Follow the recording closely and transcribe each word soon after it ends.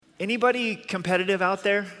Anybody competitive out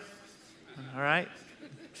there? All right.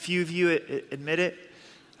 Few of you admit it.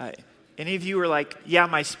 Any of you are like, yeah,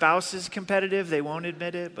 my spouse is competitive. They won't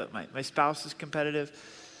admit it, but my spouse is competitive.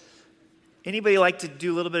 Anybody like to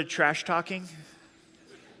do a little bit of trash talking?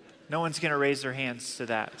 No one's going to raise their hands to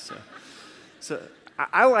that. So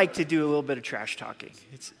I like to do a little bit of trash talking.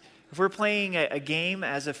 If we're playing a game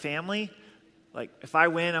as a family, like if I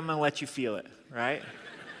win, I'm going to let you feel it, right?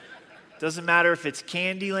 Doesn't matter if it's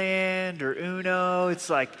Candyland or Uno. It's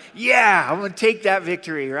like, yeah, I'm going to take that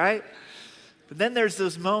victory, right? But then there's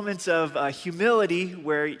those moments of humility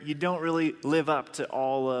where you don't really live up to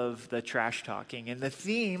all of the trash talking. And the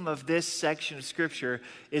theme of this section of Scripture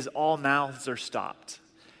is all mouths are stopped.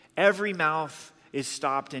 Every mouth is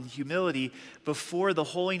stopped in humility before the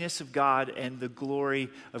holiness of God and the glory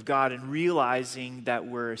of God, and realizing that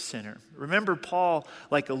we're a sinner. Remember, Paul,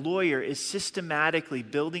 like a lawyer, is systematically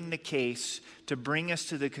building the case to bring us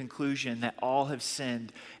to the conclusion that all have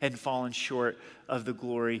sinned and fallen short of the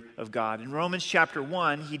glory of God. In Romans chapter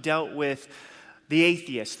 1, he dealt with the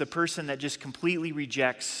atheist, the person that just completely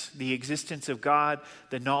rejects the existence of God,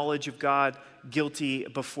 the knowledge of God, guilty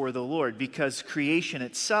before the Lord, because creation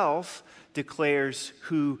itself declares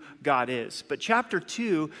who God is. But chapter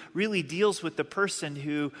 2 really deals with the person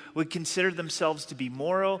who would consider themselves to be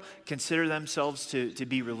moral, consider themselves to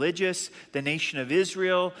be religious, the nation of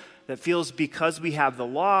Israel that feels because we have the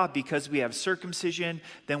law, because we have circumcision,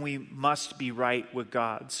 then we must be right with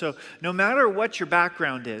God. So no matter what your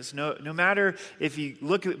background is, no matter if you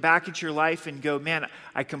look back at your life and go, man,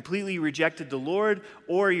 I completely rejected the Lord,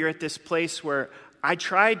 or you're at this place where I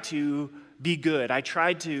tried to be good, I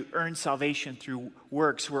tried to earn salvation through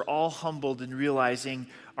works, we're all humbled in realizing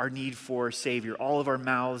our need for a Savior. All of our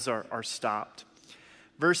mouths are stopped.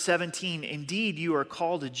 Verse 17, indeed you are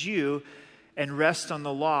called a Jew and rest on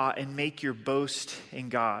the law and make your boast in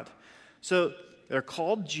God. So they're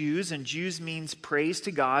called Jews, and Jews means praise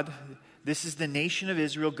to God. This is the nation of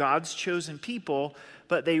Israel, God's chosen people,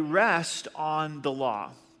 but they rest on the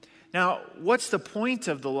law. Now, what's the point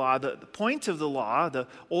of the law? The point of the law, the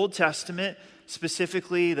Old Testament,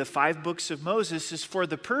 specifically the 5 books of Moses, is for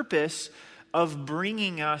the purpose of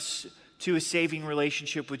bringing us to a saving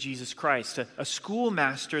relationship with Jesus Christ, a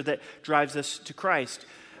schoolmaster that drives us to Christ.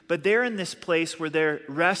 But they're in this place where they're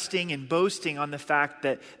resting and boasting on the fact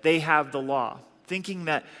that they have the law, thinking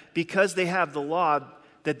that because they have the law,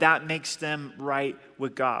 that makes them right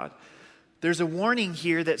with God. There's a warning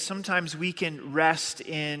here that sometimes we can rest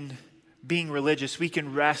in being religious. We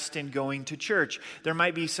can rest in going to church. There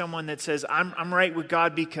might be someone that says, I'm right with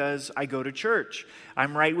God because I go to church.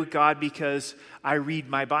 I'm right with God because I read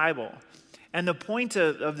my Bible. And the point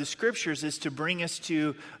of the Scriptures is to bring us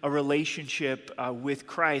to a relationship with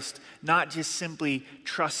Christ, not just simply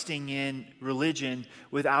trusting in religion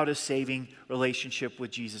without a saving relationship with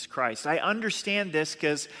Jesus Christ. I understand this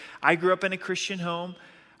because I grew up in a Christian home.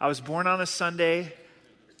 I was born on a Sunday.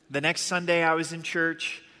 The next Sunday I was in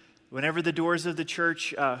church. Whenever the doors of the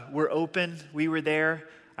church were open, we were there.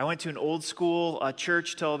 I went to an old school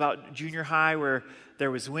church till about junior high, where there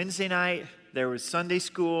was Wednesday night, there was Sunday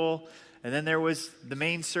school, and then there was the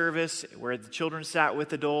main service where the children sat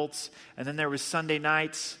with adults, and then there was Sunday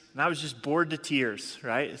nights, and I was just bored to tears,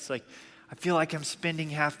 right? It's like, I feel like I'm spending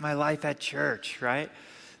half my life at church, right?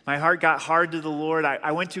 My heart got hard to the Lord.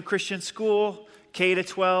 I went to Christian school, K to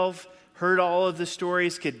 12, heard all of the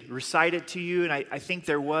stories, could recite it to you, and I think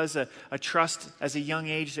there was a trust as a young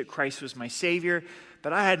age that Christ was my Savior,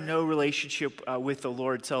 but I had no relationship with the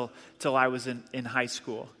Lord till I was in high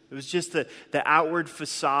school. It was just the outward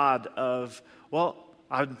facade of, well,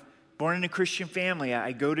 I'm born in a Christian family,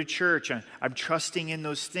 I go to church, I'm trusting in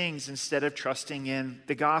those things instead of trusting in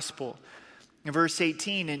the gospel. In verse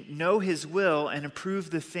 18, and know his will and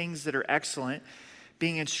approve the things that are excellent,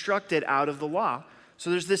 being instructed out of the law. So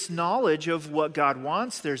there's this knowledge of what God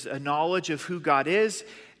wants. There's a knowledge of who God is.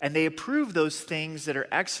 And they approve those things that are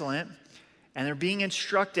excellent. And they're being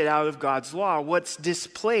instructed out of God's law. What's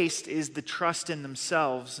displaced is the trust in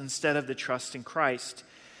themselves instead of the trust in Christ.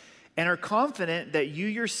 And are confident that you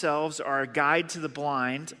yourselves are a guide to the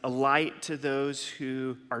blind, a light to those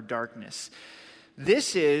who are darkness.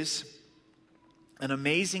 This is an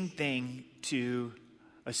amazing thing to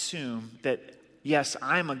assume that, yes,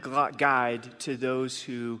 I'm a guide to those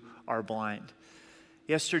who are blind.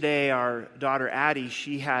 Yesterday, our daughter Addie,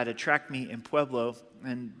 she had a track meet in Pueblo,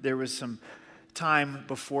 and there was some time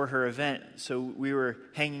before her event. So we were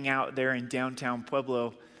hanging out there in downtown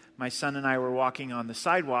Pueblo. My son and I were walking on the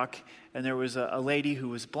sidewalk, and there was a lady who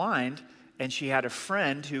was blind, and she had a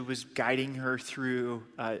friend who was guiding her through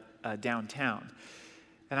downtown.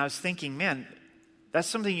 And I was thinking, man, that's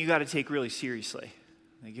something you got to take really seriously.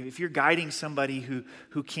 Like if you're guiding somebody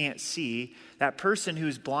who can't see, that person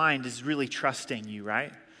who's blind is really trusting you,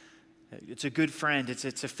 right? It's a good friend. It's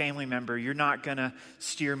a family member. You're not going to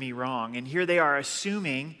steer me wrong. And here they are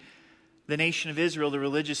assuming the nation of Israel, the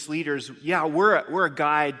religious leaders, yeah, we're a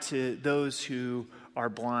guide to those who are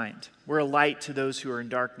blind. We're a light to those who are in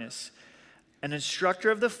darkness. An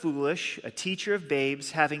instructor of the foolish, a teacher of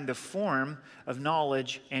babes, having the form of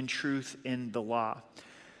knowledge and truth in the law.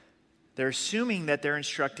 They're assuming that they're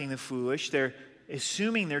instructing the foolish. They're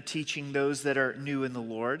assuming they're teaching those that are new in the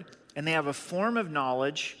Lord. And they have a form of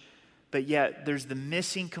knowledge, but yet there's the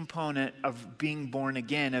missing component of being born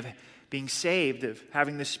again, of being saved, of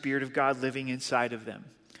having the Spirit of God living inside of them.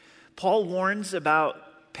 Paul warns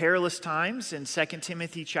about perilous times in 2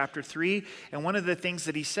 Timothy chapter 3. And one of the things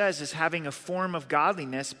that he says is having a form of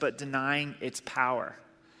godliness, but denying its power.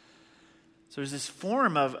 So there's this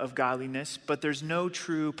form of godliness, but there's no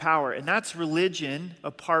true power. And that's religion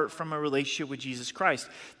apart from a relationship with Jesus Christ.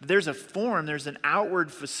 There's a form, there's an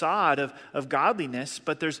outward facade of godliness,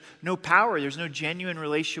 but there's no power. There's no genuine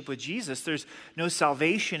relationship with Jesus. There's no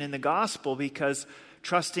salvation in the gospel because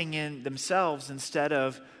trusting in themselves instead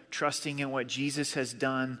of trusting in what Jesus has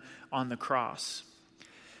done on the cross.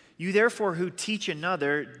 You therefore who teach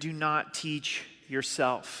another, do not teach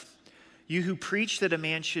yourself. You who preach that a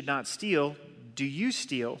man should not steal, do you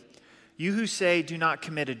steal? You who say do not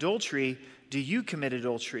commit adultery, do you commit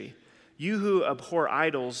adultery? You who abhor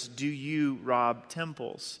idols, do you rob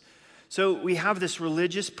temples? So we have this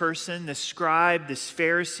religious person, this scribe, this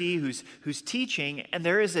Pharisee who's teaching, and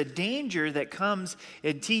there is a danger that comes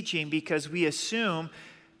in teaching because we assume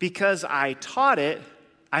because I taught it,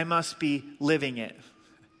 I must be living it.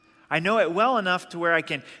 I know it well enough to where I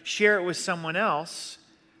can share it with someone else.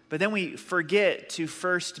 But then we forget to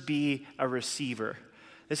first be a receiver.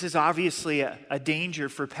 This is obviously a danger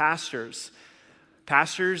for pastors.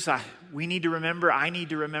 Pastors, we need to remember, I need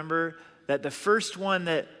to remember that the first one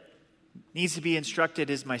that needs to be instructed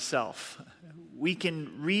is myself. We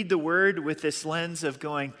can read the word with this lens of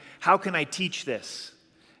going, how can I teach this?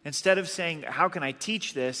 Instead of saying, how can I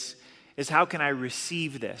teach this, is how can I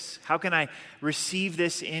receive this? How can I receive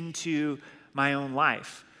this into my own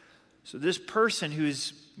life? So this person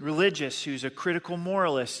who's religious, who's a critical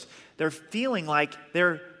moralist, they're feeling like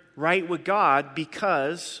they're right with God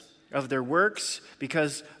because of their works,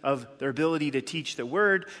 because of their ability to teach the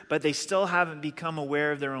word, but they still haven't become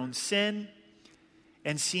aware of their own sin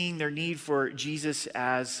and seeing their need for Jesus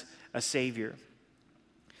as a Savior.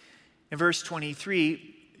 In verse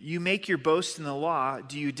 23, you make your boast in the law.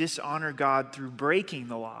 Do you dishonor God through breaking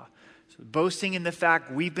the law? So boasting in the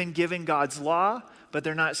fact we've been given God's law, but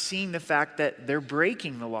they're not seeing the fact that they're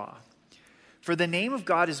breaking the law. For the name of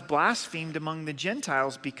God is blasphemed among the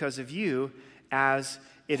Gentiles because of you, as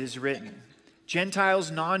it is written. Gentiles,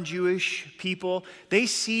 non-Jewish people, they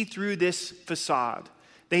see through this facade.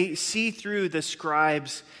 They see through the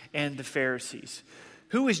scribes and the Pharisees.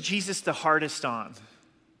 Who was Jesus the hardest on?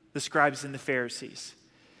 The scribes and the Pharisees.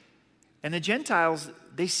 And the Gentiles,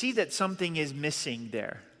 they see that something is missing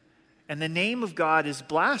there. And the name of God is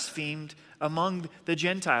blasphemed among the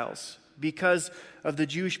Gentiles because of the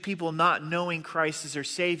Jewish people not knowing Christ as their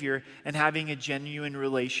Savior and having a genuine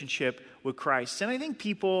relationship with Christ. And I think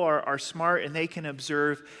people are smart and they can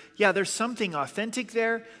observe, yeah, there's something authentic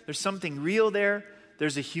there. There's something real there.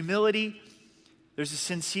 There's a humility. There's a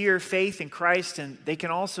sincere faith in Christ. And they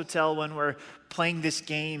can also tell when we're playing this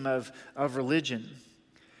game of religion.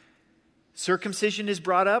 Circumcision is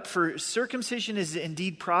brought up, for circumcision is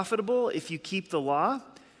indeed profitable if you keep the law.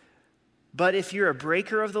 But if you're a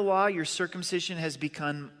breaker of the law, your circumcision has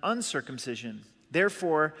become uncircumcision.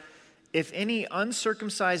 Therefore, if any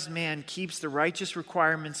uncircumcised man keeps the righteous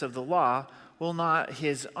requirements of the law, will not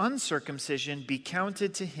his uncircumcision be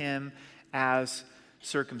counted to him as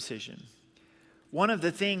circumcision? One of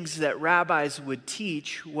the things that rabbis would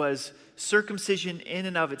teach was circumcision in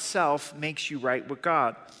and of itself makes you right with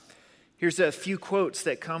God. Here's a few quotes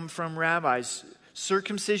that come from rabbis.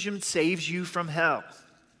 Circumcision saves you from hell.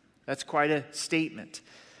 That's quite a statement.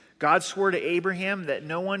 God swore to Abraham that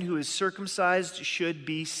no one who is circumcised should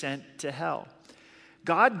be sent to hell.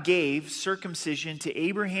 God gave circumcision to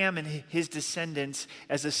Abraham and his descendants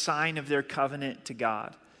as a sign of their covenant to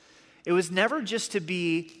God. It was never just to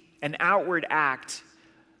be an outward act,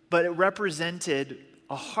 but it represented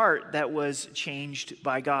a heart that was changed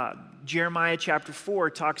by God. Jeremiah chapter 4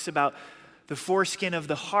 talks about the foreskin of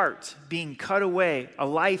the heart being cut away, a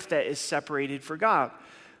life that is separated for God.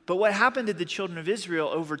 But what happened to the children of Israel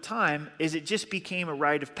over time is it just became a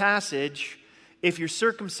rite of passage. If you're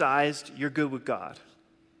circumcised, you're good with God.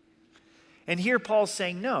 And here Paul's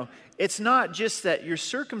saying, no, it's not just that you're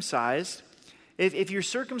circumcised. If you're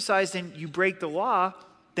circumcised and you break the law,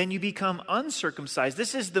 then you become uncircumcised.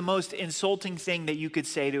 This is the most insulting thing that you could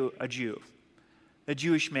say to a Jew, a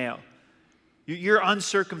Jewish male. You're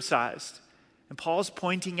uncircumcised. And Paul's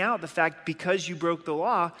pointing out the fact because you broke the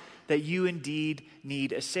law that you indeed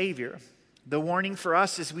need a Savior. The warning for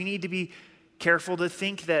us is we need to be careful to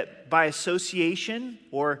think that by association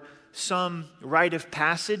or some rite of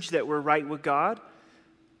passage that we're right with God,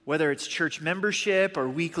 whether it's church membership or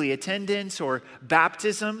weekly attendance or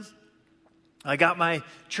baptism. I got my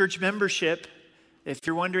church membership. If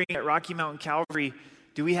you're wondering at Rocky Mountain Calvary,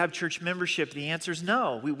 do we have church membership? The answer is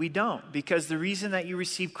no, we don't. Because the reason that you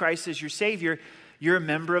receive Christ as your Savior, you're a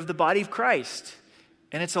member of the body of Christ.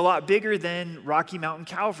 And it's a lot bigger than Rocky Mountain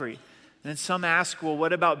Calvary. And then some ask, well,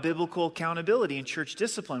 what about biblical accountability and church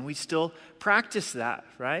discipline? We still practice that,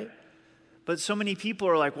 right? But so many people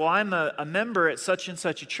are like, well, I'm a member at such and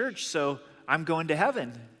such a church, so I'm going to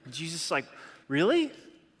heaven. And Jesus is like, really?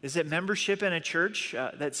 Is it membership in a church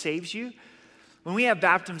that saves you? When we have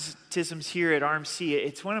baptisms here at RMC,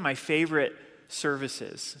 it's one of my favorite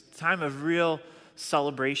services, a time of real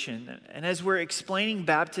celebration. And as we're explaining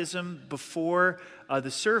baptism before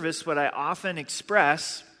the service, what I often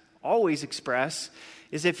always express,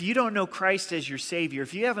 is if you don't know Christ as your Savior,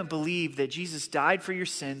 if you haven't believed that Jesus died for your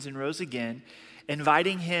sins and rose again,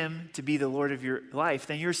 inviting Him to be the Lord of your life,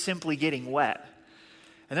 then you're simply getting wet.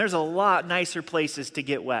 And there's a lot nicer places to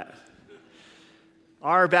get wet.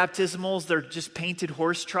 Our baptismals, they're just painted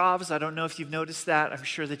horse troughs. I don't know if you've noticed that. I'm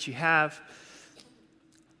sure that you have.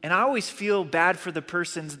 And I always feel bad for the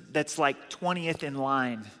person that's like 20th in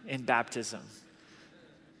line in baptism.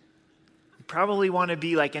 You probably want to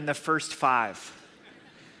be like in the first 5.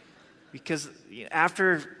 Because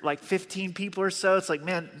after like 15 people or so, it's like,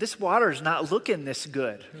 man, this water is not looking this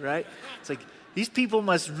good, right? It's like, these people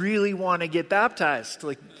must really want to get baptized.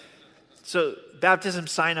 So baptism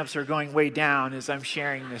signups are going way down as I'm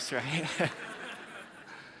sharing this, right?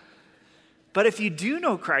 But if you do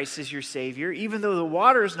know Christ as your Savior, even though the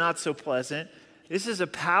water is not so pleasant, this is a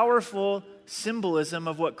powerful symbolism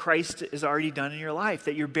of what Christ has already done in your life,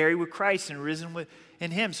 that you're buried with Christ and risen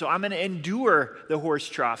in Him. So I'm going to endure the horse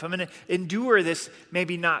trough. I'm going to endure this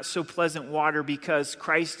maybe not so pleasant water because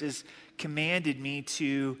Christ has commanded me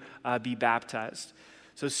to be baptized.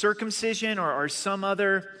 So circumcision or some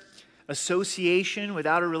other association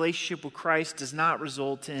without a relationship with Christ does not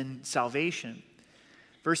result in salvation.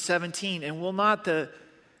 Verse 17, and will not the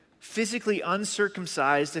physically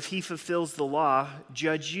uncircumcised, if he fulfills the law,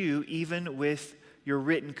 judge you even with your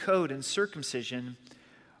written code and circumcision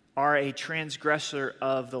are a transgressor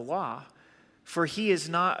of the law? For he is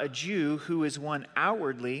not a Jew who is one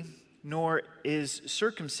outwardly, nor is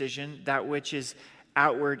circumcision that which is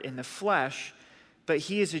outward in the flesh, but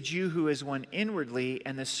he is a Jew who is one inwardly,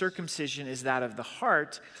 and the circumcision is that of the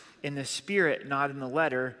heart, in the spirit, not in the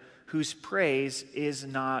letter, whose praise is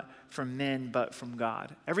not from men, but from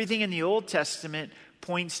God. Everything in the Old Testament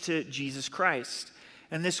points to Jesus Christ.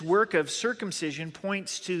 And this work of circumcision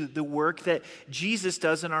points to the work that Jesus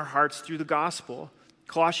does in our hearts through the gospel.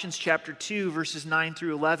 Colossians chapter 2, verses 9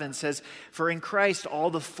 through 11 says, for in Christ all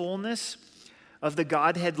the fullness of the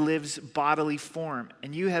Godhead lives bodily form,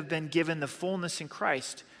 and you have been given the fullness in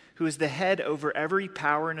Christ, who is the head over every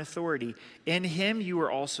power and authority. In Him you were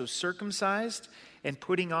also circumcised, and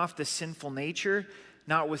putting off the sinful nature,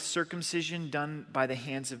 not with circumcision done by the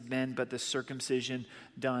hands of men, but the circumcision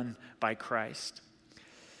done by Christ.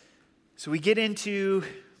 So we get into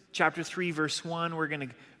chapter 3, verse 1. We're going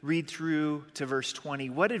to read through to verse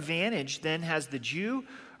 20. What advantage then has the Jew,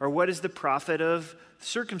 or what is the profit of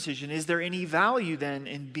circumcision? Is there any value then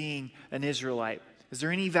in being an Israelite? Is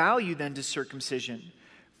there any value then to circumcision?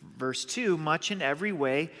 Verse 2, much in every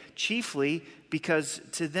way, chiefly because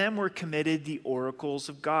to them were committed the oracles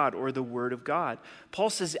of God, or the word of God. Paul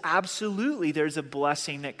says absolutely there's a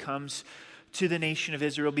blessing that comes to the nation of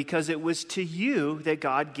Israel because it was to you that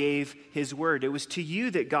God gave His word. It was to you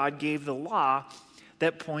that God gave the law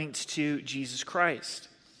that points to Jesus Christ.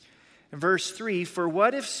 In verse 3, for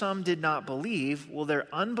what if some did not believe? Will their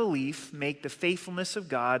unbelief make the faithfulness of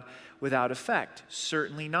God without effect?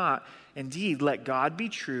 Certainly not. Indeed, let God be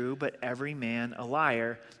true, but every man a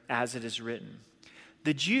liar, as it is written.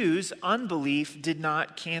 The Jews' unbelief did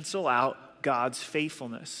not cancel out God's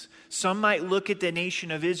faithfulness. Some might look at the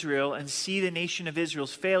nation of Israel and see the nation of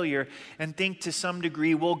Israel's failure and think to some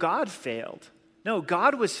degree, well, God failed. No,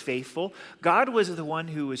 God was faithful. God was the one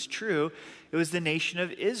who was true. It was the nation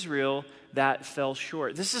of Israel that fell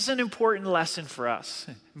short. This is an important lesson for us.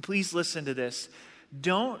 And please listen to this.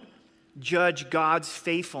 Don't judge God's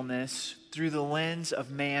faithfulness through the lens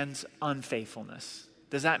of man's unfaithfulness.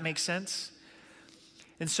 Does that make sense?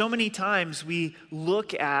 And so many times we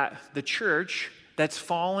look at the church that's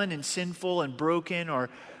fallen and sinful and broken, or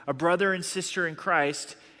a brother and sister in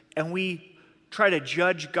Christ, and we try to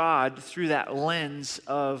judge God through that lens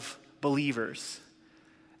of believers.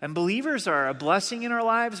 And believers are a blessing in our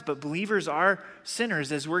lives, but believers are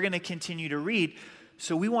sinners, as we're going to continue to read.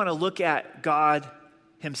 So we want to look at God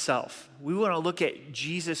himself. We want to look at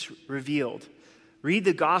Jesus revealed. Read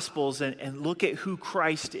the Gospels and look at who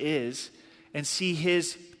Christ is and see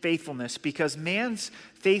his faithfulness, because man's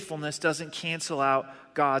faithfulness doesn't cancel out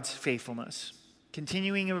God's faithfulness.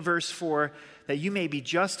 Continuing in verse 4, that you may be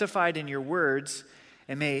justified in your words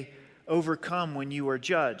and may overcome when you are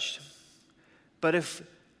judged. But if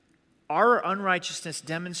our unrighteousness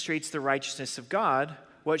demonstrates the righteousness of God,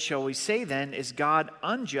 what shall we say then? Is God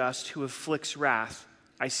unjust who afflicts wrath?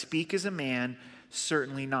 I speak as a man,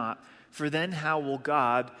 certainly not. For then how will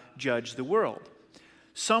God judge the world?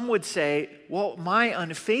 Some would say, well, my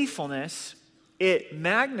unfaithfulness, it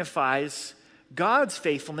magnifies God's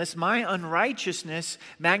faithfulness. My unrighteousness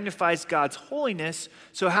magnifies God's holiness.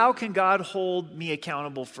 So how can God hold me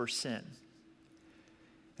accountable for sin?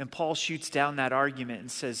 And Paul shoots down that argument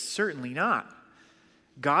and says, certainly not.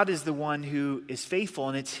 God is the one who is faithful,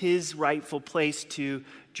 and it's his rightful place to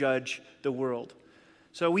judge the world.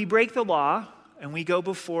 So we break the law, and we go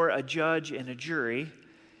before a judge and a jury,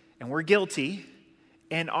 and we're guilty,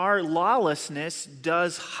 and our lawlessness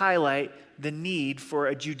does highlight the need for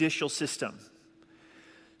a judicial system.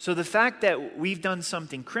 So the fact that we've done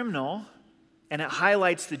something criminal and it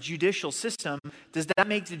highlights the judicial system, does that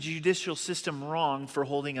make the judicial system wrong for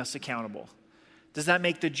holding us accountable? Does that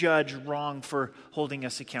make the judge wrong for holding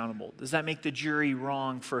us accountable? Does that make the jury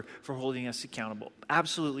wrong for holding us accountable?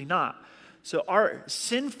 Absolutely not. So our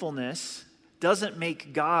sinfulness doesn't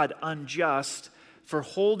make God unjust for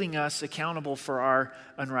holding us accountable for our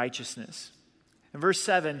unrighteousness. In verse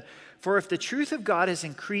 7, for if the truth of God has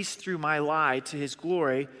increased through my lie to his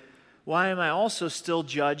glory, why am I also still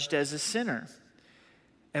judged as a sinner?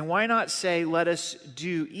 And why not say, let us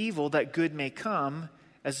do evil that good may come,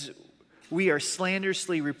 as we are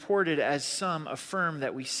slanderously reported, as some affirm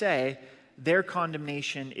that we say, their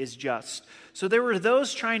condemnation is just. So there were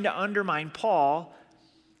those trying to undermine Paul,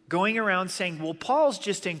 going around saying, well, Paul's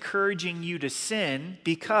just encouraging you to sin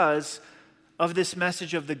because of this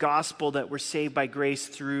message of the gospel that we're saved by grace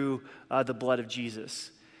through the blood of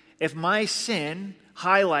Jesus. If my sin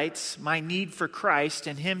highlights my need for Christ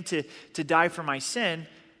and him to die for my sin,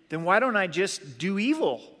 then why don't I just do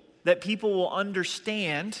evil that people will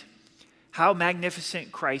understand how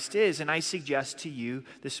magnificent Christ is? And I suggest to you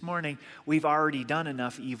this morning, we've already done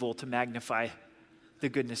enough evil to magnify the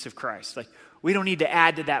goodness of Christ. Like, we don't need to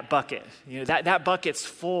add to that bucket. You know, that bucket's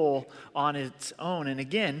full on its own. And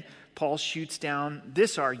again, Paul shoots down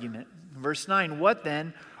this argument. Verse 9, what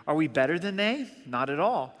then? Are we better than they? Not at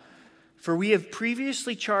all. For we have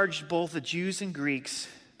previously charged both the Jews and Greeks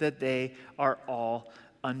that they are all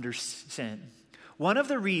under sin. One of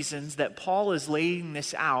the reasons that Paul is laying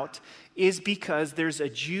this out is because there's a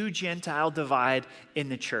Jew-Gentile divide in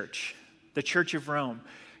the church of Rome.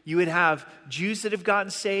 You would have Jews that have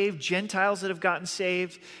gotten saved, Gentiles that have gotten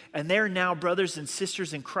saved, and they're now brothers and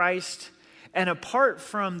sisters in Christ. And apart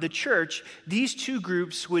from the church, these two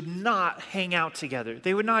groups would not hang out together.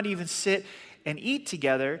 They would not even sit and eat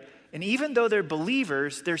together. And even though they're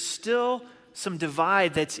believers, there's still some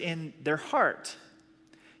divide that's in their heart.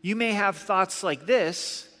 You may have thoughts like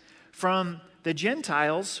this from the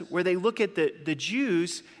Gentiles, where they look at the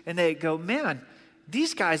Jews and they go, man,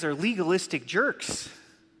 these guys are legalistic jerks.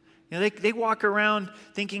 You know, they walk around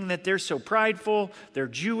thinking that they're so prideful, they're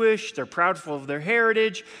Jewish, they're proudful of their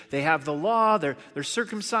heritage, they have the law, they're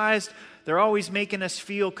circumcised, they're always making us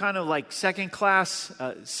feel kind of like second-class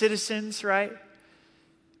citizens, right?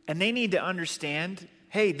 And they need to understand,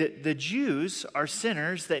 hey, the Jews are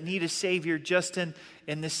sinners that need a Savior just in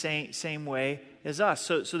the same way as us.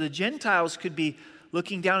 So the Gentiles could be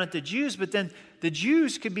looking down at the Jews, but then the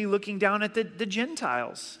Jews could be looking down at the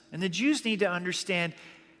Gentiles. And the Jews need to understand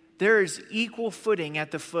there is equal footing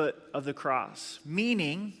at the foot of the cross,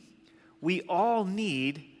 meaning we all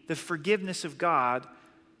need the forgiveness of God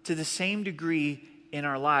to the same degree in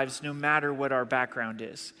our lives, no matter what our background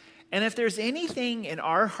is. And if there's anything in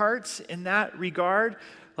our hearts in that regard,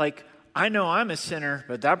 like, I know I'm a sinner,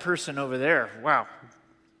 but that person over there, wow,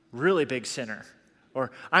 really big sinner.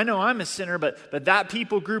 Or I know I'm a sinner, but that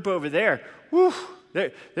people group over there, whew,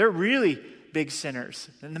 they're really big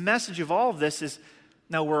sinners. And the message of all of this is,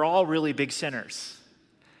 no, we're all really big sinners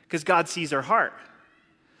because God sees our heart.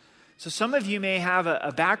 So some of you may have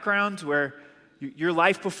a background where your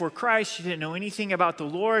life before Christ, you didn't know anything about the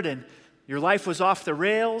Lord, and your life was off the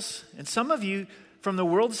rails. And some of you, from the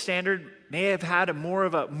world standard, may have had more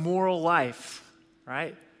of a moral life,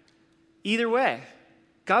 right? Either way,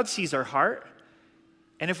 God sees our heart.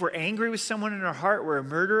 And if we're angry with someone in our heart, we're a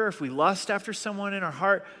murderer. If we lust after someone in our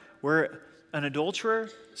heart, we're an adulterer.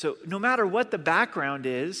 So no matter what the background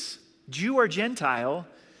is, Jew or Gentile,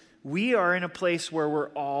 we are in a place where we're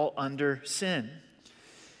all under sin.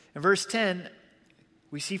 In verse 10,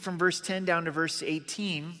 we see from verse 10 down to verse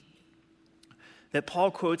 18 that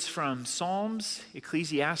Paul quotes from Psalms,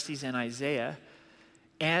 Ecclesiastes, and Isaiah.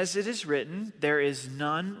 As it is written, there is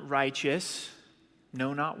none righteous,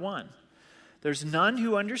 no, not one. There's none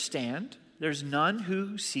who understand. There's none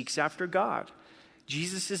who seeks after God.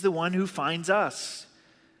 Jesus is the one who finds us.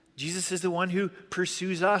 Jesus is the one who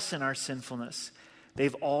pursues us in our sinfulness.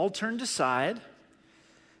 They've all turned aside.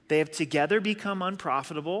 They have together become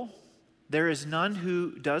unprofitable. There is none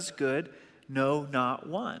who does good, no, not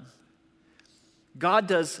one. God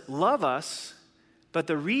does love us, but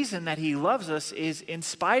the reason that he loves us is in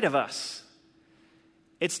spite of us.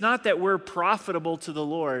 It's not that we're profitable to the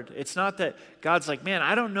Lord. It's not that God's like, man,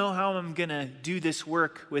 I don't know how I'm going to do this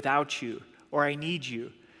work without you, or I need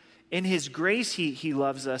you. In his grace, he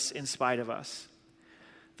loves us in spite of us.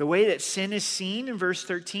 The way that sin is seen in verse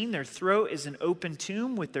 13, their throat is an open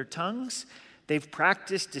tomb with their tongues. They've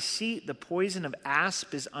practiced deceit. The poison of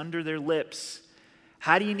asp is under their lips.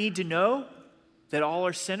 How do you need to know that all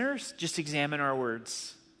are sinners? Just examine our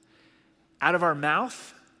words. Out of our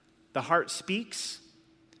mouth, the heart speaks,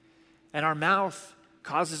 and our mouth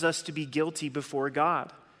causes us to be guilty before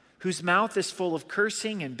God, whose mouth is full of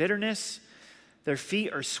cursing and bitterness. Their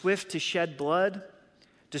feet are swift to shed blood.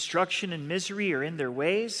 Destruction and misery are in their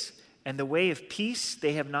ways, and the way of peace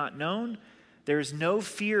they have not known. There is no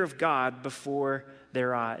fear of God before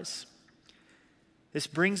their eyes. This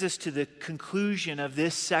brings us to the conclusion of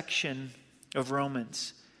this section of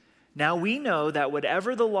Romans. Now we know that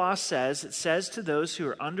whatever the law says, it says to those who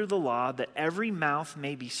are under the law that every mouth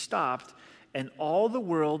may be stopped and all the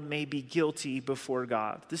world may be guilty before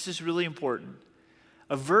God. This is really important.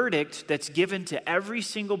 A verdict that's given to every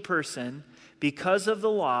single person because of the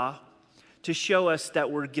law to show us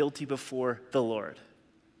that we're guilty before the Lord.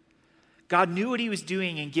 God knew what he was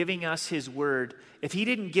doing in giving us his word. If he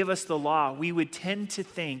didn't give us the law, we would tend to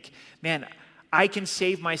think, man, I can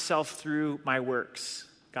save myself through my works.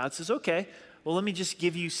 God says, okay, well, let me just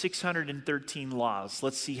give you 613 laws.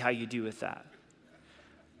 Let's see how you do with that.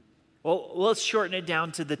 Well, let's shorten it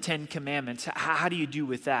down to the 10 commandments. How do you do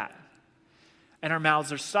with that? And our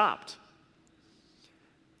mouths are stopped.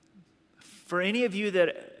 For any of you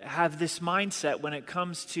that have this mindset when it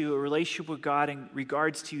comes to a relationship with God in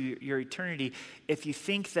regards to your eternity, if you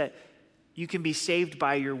think that you can be saved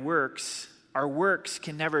by your works, our works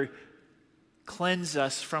can never cleanse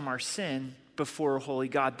us from our sin before a holy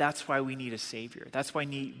God. That's why we need a Savior. That's why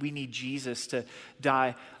we need Jesus to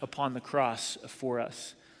die upon the cross for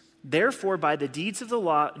us. Therefore, by the deeds of the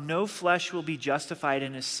law, no flesh will be justified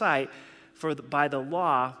in his sight, for by the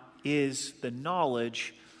law is the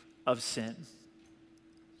knowledge of sin.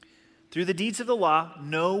 Through the deeds of the law,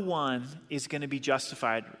 no one is going to be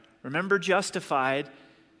justified. Remember, justified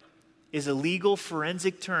is a legal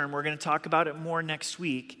forensic term. We're going to talk about it more next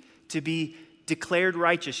week. To be declared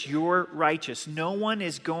righteous, you're righteous. No one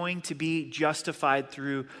is going to be justified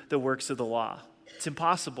through the works of the law. It's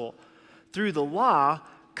impossible. Through the law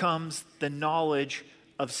comes the knowledge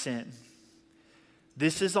of sin.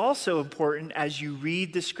 This is also important as you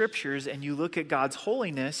read the scriptures and you look at God's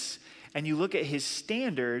holiness and you look at his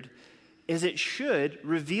standard, is it should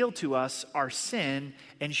reveal to us our sin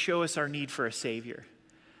and show us our need for a Savior.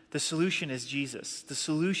 The solution is Jesus. The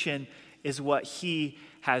solution is what he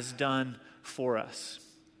has done for us.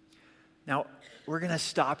 Now, we're going to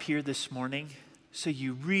stop here this morning, so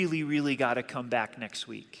you really, really got to come back next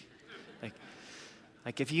week.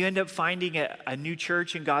 Like if you end up finding a new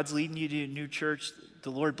church and God's leading you to a new church, the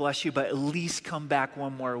Lord bless you, but at least come back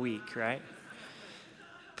one more week, right?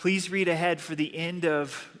 Please read ahead for the end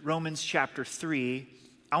of Romans chapter 3.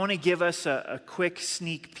 I want to give us a quick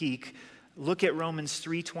sneak peek. Look at Romans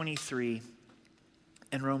 3:23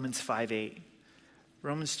 and Romans 5:8.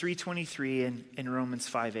 Romans 3:23 and Romans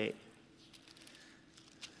 5:8.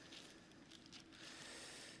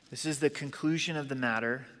 This is the conclusion of the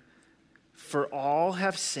matter. For all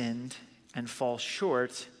have sinned and fall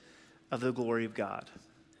short of the glory of God.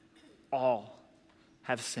 All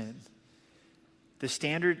have sinned. The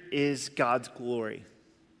standard is God's glory,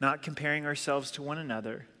 not comparing ourselves to one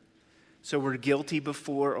another. So we're guilty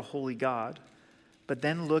before a holy God. But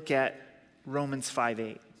then look at Romans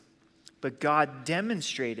 5:8. But God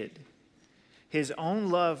demonstrated his own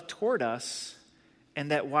love toward us, and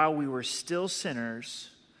that while we were still sinners,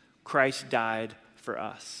 Christ died for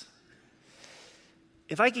us.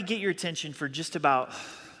 If I could get your attention for just about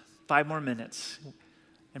 5 more minutes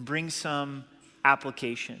and bring some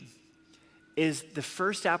application, is the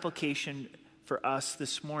first application for us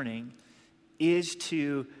this morning is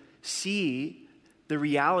to see the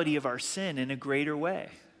reality of our sin in a greater way.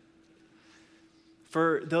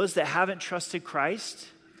 For those that haven't trusted Christ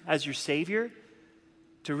as your Savior,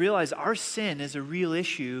 to realize our sin is a real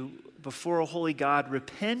issue before a holy God.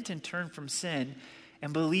 Repent and turn from sin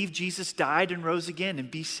and believe Jesus died and rose again and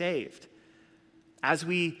be saved. As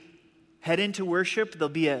we head into worship, there'll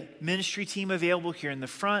be a ministry team available here in the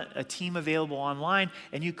front, a team available online,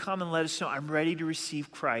 and you come and let us know, I'm ready to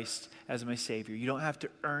receive Christ as my Savior. You don't have to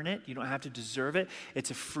earn it. You don't have to deserve it.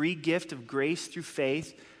 It's a free gift of grace through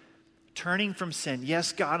faith, turning from sin.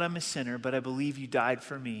 Yes, God, I'm a sinner, but I believe you died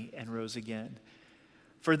for me and rose again.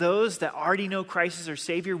 For those that already know Christ as our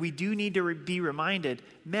Savior, we do need to be reminded,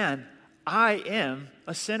 man, I am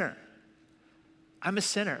a sinner. I'm a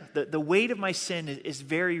sinner. The weight of my sin is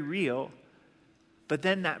very real. But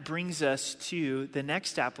then that brings us to the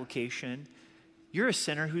next application. You're a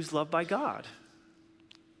sinner who's loved by God.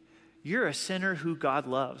 You're a sinner who God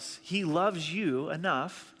loves. He loves you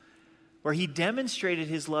enough where he demonstrated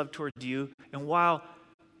his love toward you. And while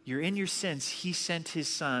you're in your sins, he sent his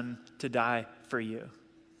son to die for you.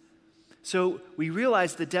 So we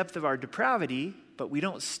realize the depth of our depravity, but we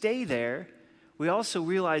don't stay there. We also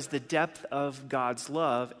realize the depth of God's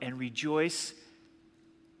love and rejoice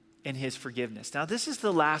in his forgiveness. Now, this is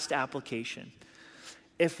the last application.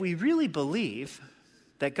 If we really believe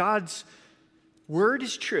that God's word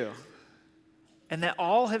is true and that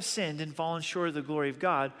all have sinned and fallen short of the glory of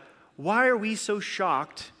God, why are we so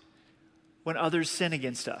shocked when others sin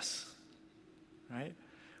against us? Right?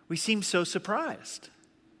 We seem so surprised.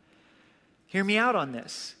 Hear me out on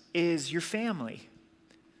this. Is your family,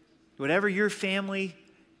 whatever your family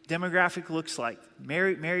demographic looks like,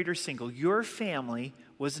 married or single, your family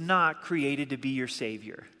was not created to be your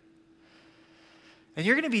Savior. And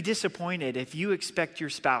you're going to be disappointed if you expect your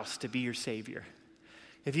spouse to be your Savior,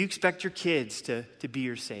 if you expect your kids to be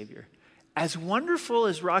your Savior. As wonderful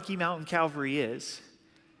as Rocky Mountain Calvary is,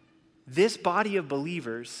 this body of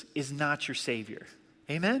believers is not your Savior.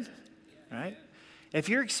 Amen? Right? If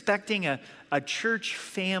you're expecting a church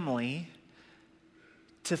family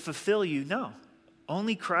to fulfill you, no.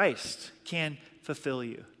 Only Christ can fulfill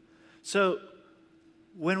you. So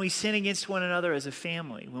when we sin against one another as a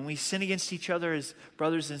family, when we sin against each other as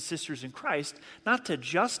brothers and sisters in Christ, not to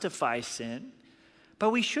justify sin,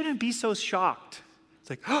 but we shouldn't be so shocked. It's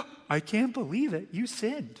like, oh, I can't believe it. You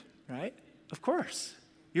sinned, right? Of course.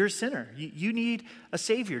 You're a sinner. You need a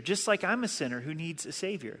Savior, just like I'm a sinner who needs a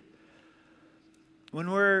Savior. When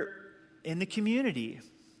we're in the community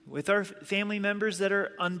with our family members that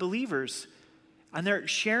are unbelievers, and they're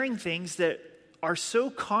sharing things that are so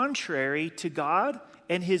contrary to God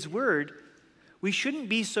and his word, we shouldn't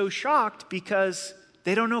be so shocked because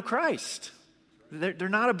they don't know Christ. They're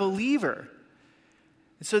not a believer.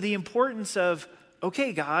 And so the importance of,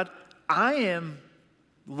 okay, God, I am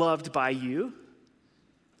loved by you.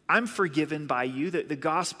 I'm forgiven by you. The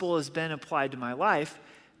gospel has been applied to my life.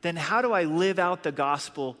 Then how do I live out the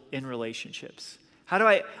gospel in relationships? How do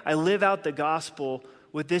I live out the gospel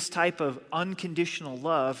with this type of unconditional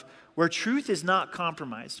love where truth is not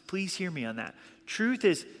compromised? Please hear me on that. Truth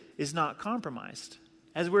is not compromised.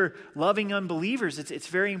 As we're loving unbelievers, it's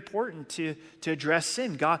very important to address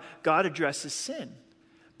sin. God addresses sin,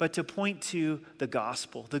 but to point to the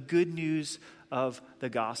gospel, the good news of the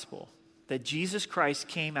gospel, that Jesus Christ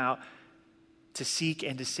came out to seek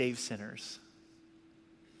and to save sinners.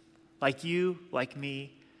 Like you, like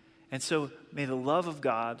me. And so may the love of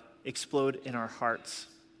God explode in our hearts,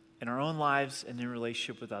 in our own lives, and in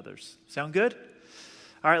relationship with others. Sound good?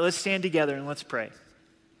 All right, let's stand together and let's pray.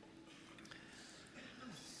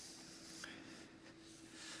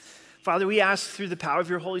 Father, we ask through the power of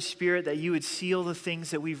your Holy Spirit that you would seal the things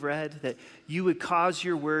that we've read, that you would cause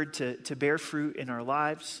your word to bear fruit in our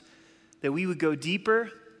lives, that we would go deeper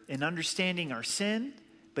in understanding our sin,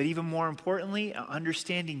 but even more importantly,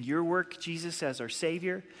 understanding your work, Jesus, as our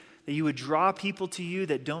Savior, that you would draw people to you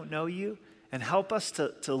that don't know you and help us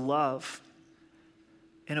to love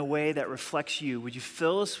in a way that reflects you. Would you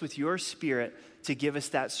fill us with your Spirit to give us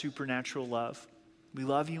that supernatural love? We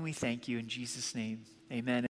love you and we thank you in Jesus' name. Amen.